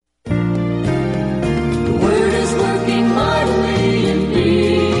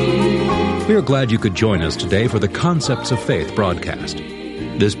We are glad you could join us today for the Concepts of Faith broadcast.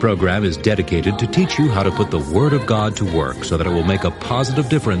 This program is dedicated to teach you how to put the Word of God to work so that it will make a positive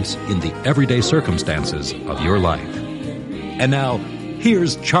difference in the everyday circumstances of your life. And now,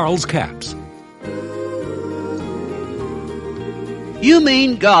 here's Charles Capps. You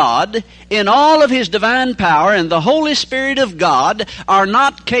mean God, in all of His divine power, and the Holy Spirit of God are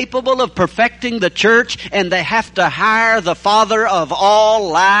not capable of perfecting the church, and they have to hire the father of all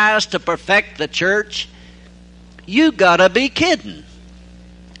lies to perfect the church? You gotta be kidding.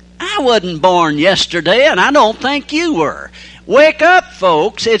 I wasn't born yesterday, and I don't think you were. Wake up,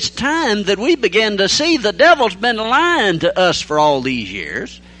 folks. It's time that we begin to see the devil's been lying to us for all these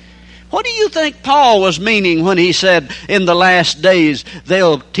years. What do you think Paul was meaning when he said, in the last days,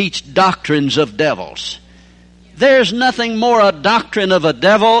 they'll teach doctrines of devils? There's nothing more a doctrine of a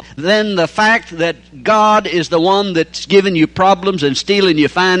devil than the fact that God is the one that's giving you problems and stealing your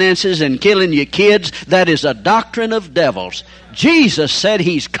finances and killing your kids. That is a doctrine of devils. Jesus said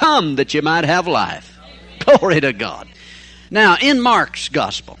He's come that you might have life. Glory to God. Now, in Mark's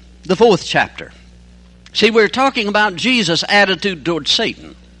Gospel, the 4th chapter, see, we're talking about Jesus' attitude toward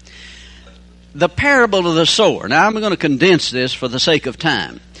Satan. The parable of the sower. Now, I'm going to condense this for the sake of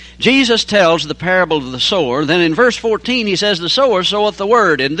time. Jesus tells the parable of the sower. Then in verse 14 he says, the sower soweth the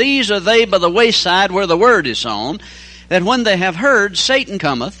word, and these are they by the wayside where the word is sown, that when they have heard, Satan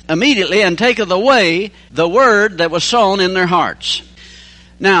cometh immediately and taketh away the word that was sown in their hearts.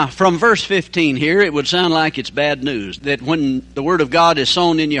 Now, from verse 15 here, it would sound like it's bad news, that when the word of God is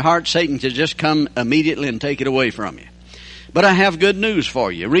sown in your heart, Satan can just come immediately and take it away from you. But I have good news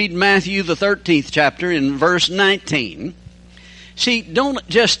for you. Read Matthew the 13th chapter in verse 19. See, don't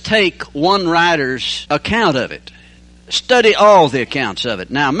just take one writer's account of it. Study all the accounts of it.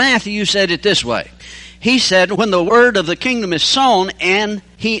 Now, Matthew said it this way. He said, when the word of the kingdom is sown, and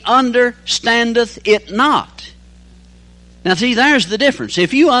he understandeth it not. Now, see, there's the difference.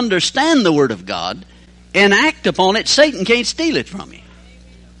 If you understand the word of God and act upon it, Satan can't steal it from you.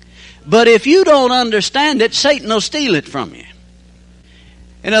 But if you don't understand it, Satan will steal it from you.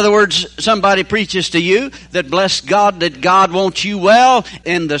 In other words, somebody preaches to you that bless God that God wants you well,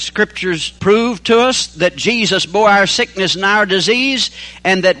 and the Scriptures prove to us that Jesus bore our sickness and our disease,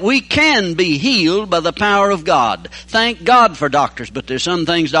 and that we can be healed by the power of God. Thank God for doctors, but there's some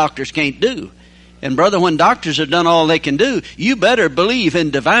things doctors can't do. And brother, when doctors have done all they can do, you better believe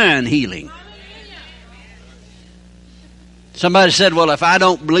in divine healing. Somebody said, well, if I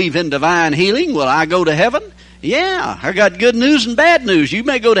don't believe in divine healing, will I go to heaven? Yeah, I got good news and bad news. You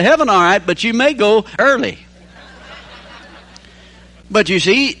may go to heaven all right, but you may go early. But you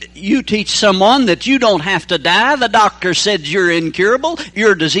see, you teach someone that you don't have to die. The doctor said you're incurable.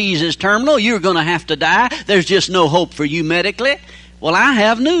 Your disease is terminal. You're going to have to die. There's just no hope for you medically. Well, I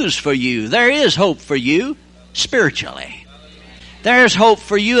have news for you. There is hope for you spiritually. There's hope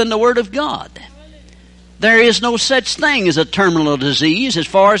for you in the Word of God. There is no such thing as a terminal disease as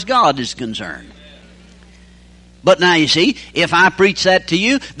far as God is concerned. But now you see, if I preach that to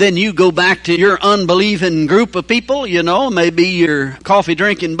you, then you go back to your unbelieving group of people, you know, maybe your coffee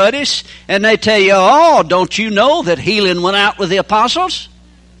drinking buddies, and they tell you, oh, don't you know that healing went out with the apostles?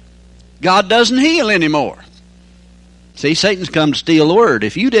 God doesn't heal anymore. See, Satan's come to steal the word.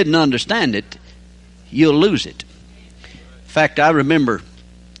 If you didn't understand it, you'll lose it. In fact, I remember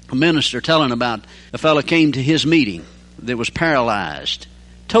a minister telling about a fellow came to his meeting that was paralyzed.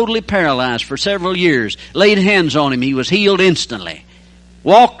 Totally paralyzed for several years. Laid hands on him. He was healed instantly.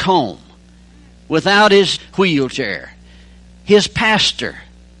 Walked home without his wheelchair. His pastor,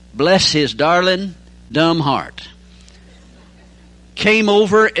 bless his darling dumb heart, came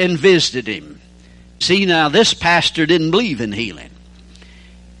over and visited him. See, now this pastor didn't believe in healing.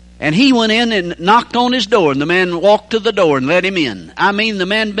 And he went in and knocked on his door, and the man walked to the door and let him in. I mean, the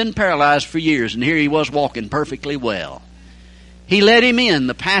man had been paralyzed for years, and here he was walking perfectly well. He let him in.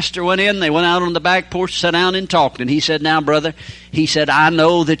 The pastor went in. They went out on the back porch, sat down and talked. And he said, now, brother, he said, I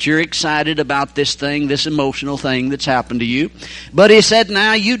know that you're excited about this thing, this emotional thing that's happened to you. But he said,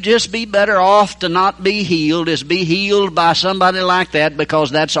 now, you'd just be better off to not be healed as be healed by somebody like that, because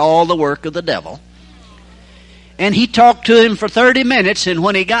that's all the work of the devil. And he talked to him for 30 minutes, and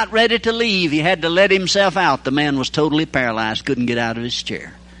when he got ready to leave, he had to let himself out. The man was totally paralyzed, couldn't get out of his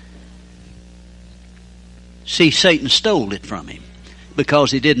chair. See, Satan stole it from him because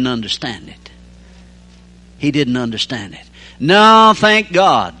he didn't understand it. He didn't understand it. No, thank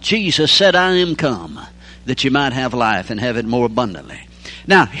God. Jesus said, I am come that you might have life and have it more abundantly.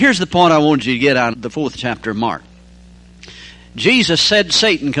 Now, here's the point I wanted you to get out of the 4th chapter of Mark. Jesus said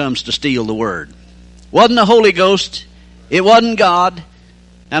Satan comes to steal the word. Wasn't the Holy Ghost. It wasn't God.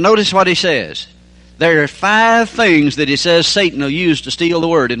 Now notice what he says. There are 5 things that he says Satan will use to steal the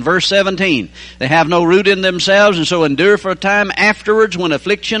word. In verse 17, they have no root in themselves, and so endure for a time. Afterwards, when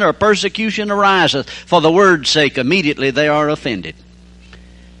affliction or persecution ariseth, for the word's sake, immediately they are offended.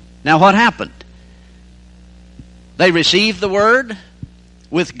 Now what happened? They received the word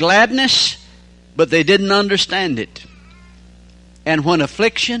with gladness, but they didn't understand it. And when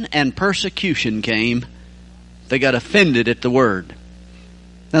affliction and persecution came, they got offended at the word.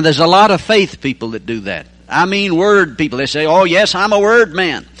 Now there's a lot of faith people that do that. I mean word people. They say, oh yes, I'm a word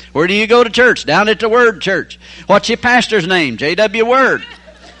man. Where do you go to church? Down at the Word Church. What's your pastor's name? J.W. Word.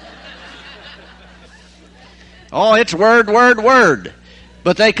 Oh, it's word, word, word.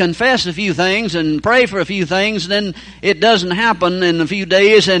 But they confess a few things and pray for a few things, and then it doesn't happen in a few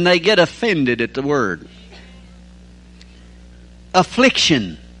days, and they get offended at the word.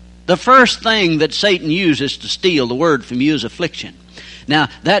 Affliction. The first thing that Satan uses to steal the word from you is affliction. Now,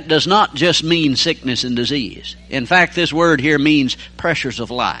 that does not just mean sickness and disease. In fact, this word here means pressures of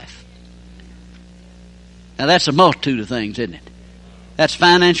life. Now, that's a multitude of things, isn't it? That's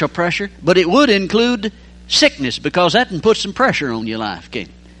financial pressure, but it would include sickness, because that can put some pressure on your life, can't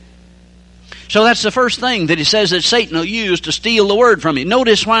it? So that's the first thing that he says that Satan will use to steal the word from you.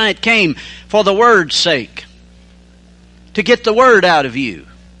 Notice why it came: for the word's sake. To get the word out of you.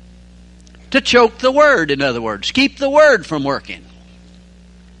 To choke the word, in other words. Keep the word from working.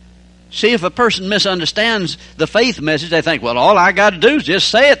 See, if a person misunderstands the faith message, they think, well, all I got to do is just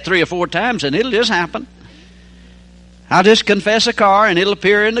say it 3 or 4 times and it'll just happen. I'll just confess a car and it'll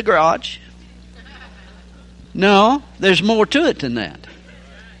appear in the garage. No, there's more to it than that.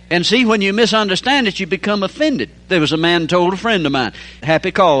 And see, when you misunderstand it, you become offended. There was a man told a friend of mine,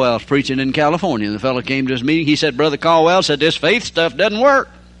 Happy Caldwell's preaching in California, and the fellow came to his meeting. He said, Brother Caldwell said, this faith stuff doesn't work.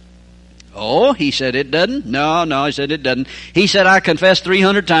 Oh, he said, it doesn't? No, he said, it doesn't. He said, I confessed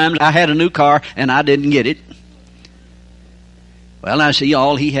 300 times. I had a new car, and I didn't get it. Well, I see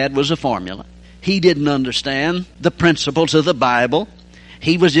all he had was a formula. He didn't understand the principles of the Bible.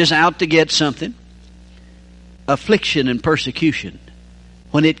 He was just out to get something. Affliction and persecution,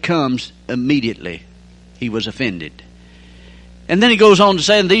 when it comes, immediately he was offended. And then he goes on to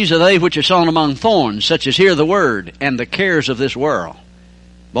say, and these are they which are sown among thorns, such as hear the word, and the cares of this world.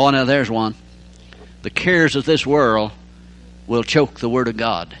 Boy, now there's one. The cares of this world will choke the word of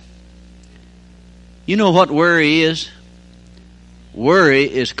God. You know what worry is? Worry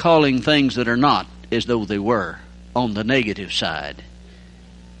is calling things that are not as though they were, on the negative side.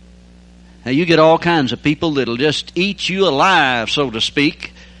 Now you get all kinds of people that'll just eat you alive, so to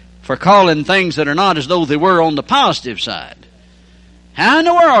speak, for calling things that are not as though they were on the positive side. How in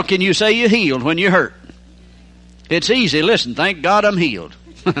the world can you say you're healed when you're hurt? It's easy. Listen, thank God I'm healed.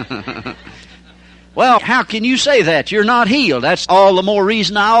 Well, how can you say that? You're not healed. That's all the more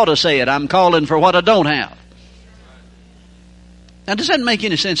reason I ought to say it. I'm calling for what I don't have. Now, does that make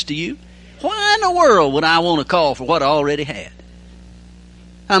any sense to you? Why in the world would I want to call for what I already had?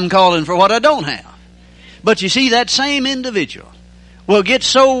 I'm calling for what I don't have. But you see, that same individual will get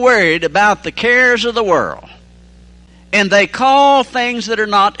so worried about the cares of the world, and they call things that are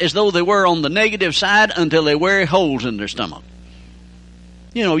not as though they were on the negative side until they wear holes in their stomach.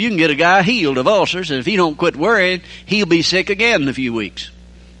 You know, you can get a guy healed of ulcers, and if he don't quit worrying, he'll be sick again in a few weeks.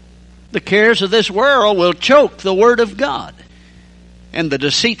 The cares of this world will choke the word of God, and the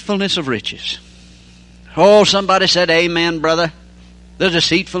deceitfulness of riches. Oh, somebody said, amen, brother. The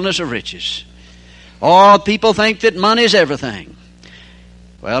deceitfulness of riches. Oh, people think that money is everything.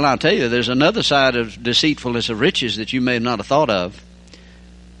 Well, I'll tell you, there's another side of deceitfulness of riches that you may not have thought of.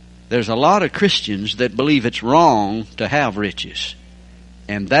 There's a lot of Christians that believe it's wrong to have riches.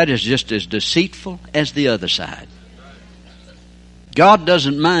 And that is just as deceitful as the other side. God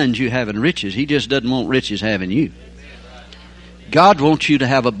doesn't mind you having riches. He just doesn't want riches having you. God wants you to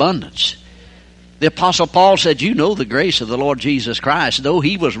have abundance. The Apostle Paul said, you know the grace of the Lord Jesus Christ, though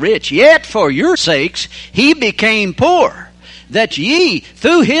he was rich, yet for your sakes he became poor, that ye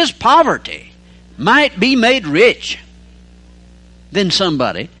through his poverty might be made rich. Then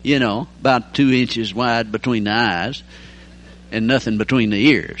somebody, about 2 inches wide between the eyes and nothing between the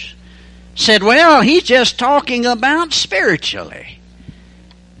ears, said, well, he's just talking about spiritually.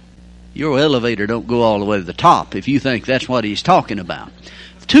 Your elevator don't go all the way to the top if you think that's what he's talking about.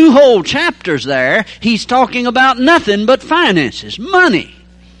 2 whole chapters there, he's talking about nothing but finances, money.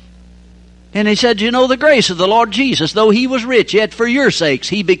 And he said, you know the grace of the Lord Jesus, though he was rich, yet for your sakes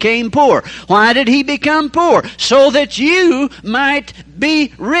he became poor. Why did he become poor? So that you might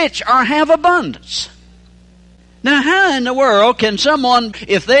be rich or have abundance. Now, how in the world can someone,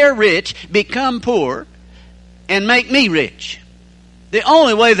 if they're rich, become poor and make me rich? The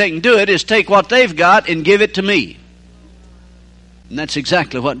only way they can do it is take what they've got and give it to me. And that's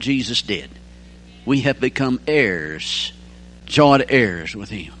exactly what Jesus did. We have become heirs, joint heirs with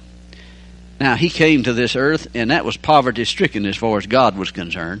Him. Now, He came to this earth, and that was poverty-stricken as far as God was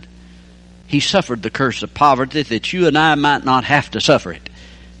concerned. He suffered the curse of poverty that you and I might not have to suffer it.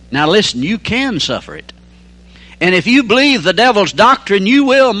 Now listen, you can suffer it. And if you believe the devil's doctrine, you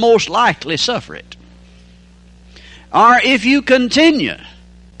will most likely suffer it. Or if you continue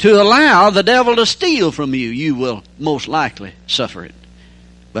to allow the devil to steal from you, you will most likely suffer it.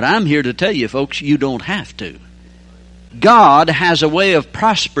 But I'm here to tell you, folks, you don't have to. God has a way of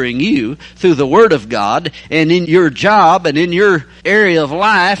prospering you through the Word of God and in your job and in your area of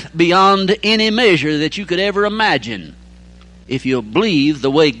life beyond any measure that you could ever imagine, if you'll believe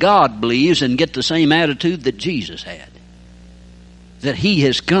the way God believes and get the same attitude that Jesus had. That He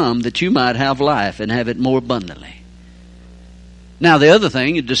has come that you might have life and have it more abundantly. Now the other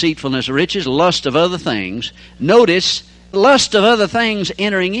thing, deceitfulness of riches, lust of other things. Notice, lust of other things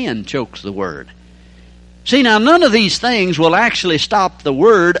entering in chokes the Word. See, now none of these things will actually stop the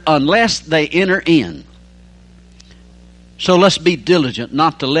Word unless they enter in. So let's be diligent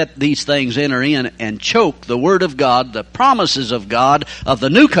not to let these things enter in and choke the Word of God, the promises of God, of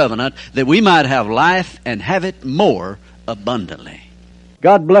the new covenant, that we might have life and have it more abundantly.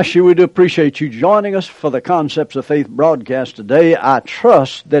 God bless you. We do appreciate you joining us for the Concepts of Faith broadcast today. I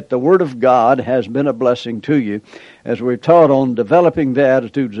trust that the Word of God has been a blessing to you as we've taught on developing the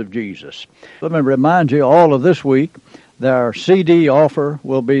attitudes of Jesus. Let me remind you, all of this week, their CD offer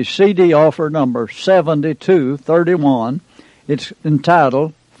will be CD offer number 7231. It's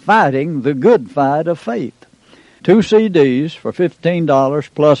entitled, Fighting the Good Fight of Faith. 2 CDs for $15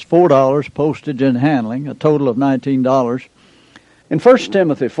 plus $4 postage and handling, a total of $19. In 1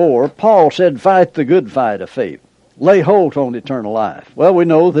 Timothy 4, Paul said, fight the good fight of faith. Lay hold on eternal life. Well, we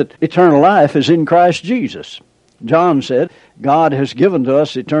know that eternal life is in Christ Jesus. John said, God has given to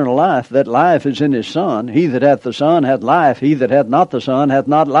us eternal life. That life is in His Son. He that hath the Son hath life. He that hath not the Son hath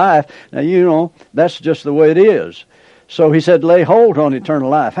not life. Now, you know, that's just the way it is. So He said, lay hold on eternal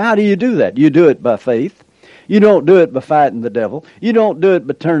life. How do you do that? You do it by faith. You don't do it by fighting the devil. You don't do it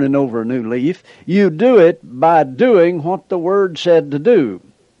by turning over a new leaf. You do it by doing what the Word said to do.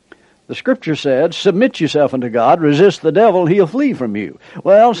 The Scripture said, submit yourself unto God, resist the devil, he'll flee from you.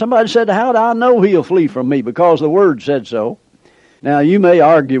 Well, somebody said, how do I know he'll flee from me? Because the Word said so. Now, you may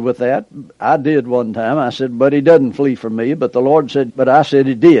argue with that. I did one time. I said, but he doesn't flee from me. But the Lord said, but I said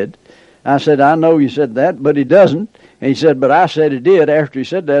he did. I said, I know you said that, but he doesn't. And he said, but I said it did. After he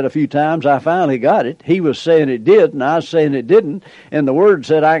said that a few times, I finally got it. He was saying it did, and I was saying it didn't. And the Word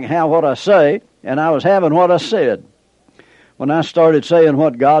said I can have what I say, and I was having what I said. When I started saying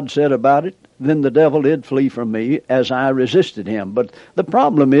what God said about it, then the devil did flee from me as I resisted him. But the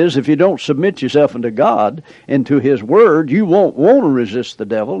problem is, if you don't submit yourself unto God and to His Word, you won't want to resist the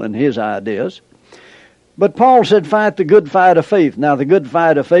devil and his ideas. But Paul said, fight the good fight of faith. Now, the good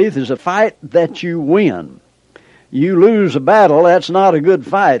fight of faith is a fight that you win. You lose a battle, that's not a good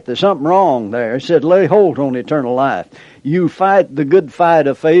fight. There's something wrong there. He said, lay hold on eternal life. You fight the good fight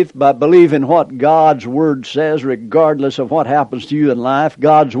of faith by believing what God's Word says, regardless of what happens to you in life.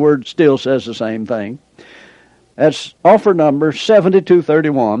 God's Word still says the same thing. That's offer number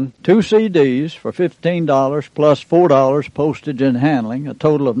 7231, 2 CDs for $15 plus $4 postage and handling, a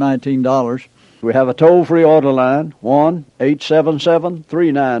total of $19. We have a toll-free order line,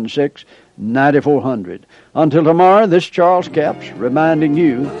 1-877-396-9400. Until tomorrow, this Charles Capps reminding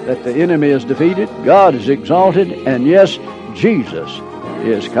you that the enemy is defeated, God is exalted, and yes, Jesus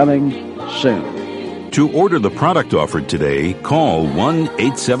is coming soon. To order the product offered today, call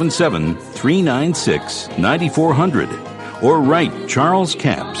 1-877-396-9400 or write Charles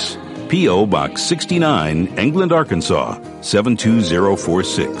Capps, P.O. Box 69, England, Arkansas,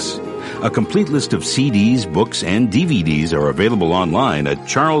 72046. A complete list of CDs, books, and DVDs are available online at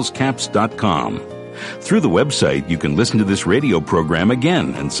charlescapps.com. Through the website, you can listen to this radio program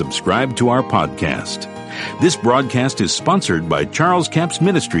again and subscribe to our podcast. This broadcast is sponsored by Charles Capps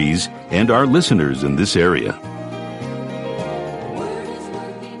Ministries and our listeners in this area.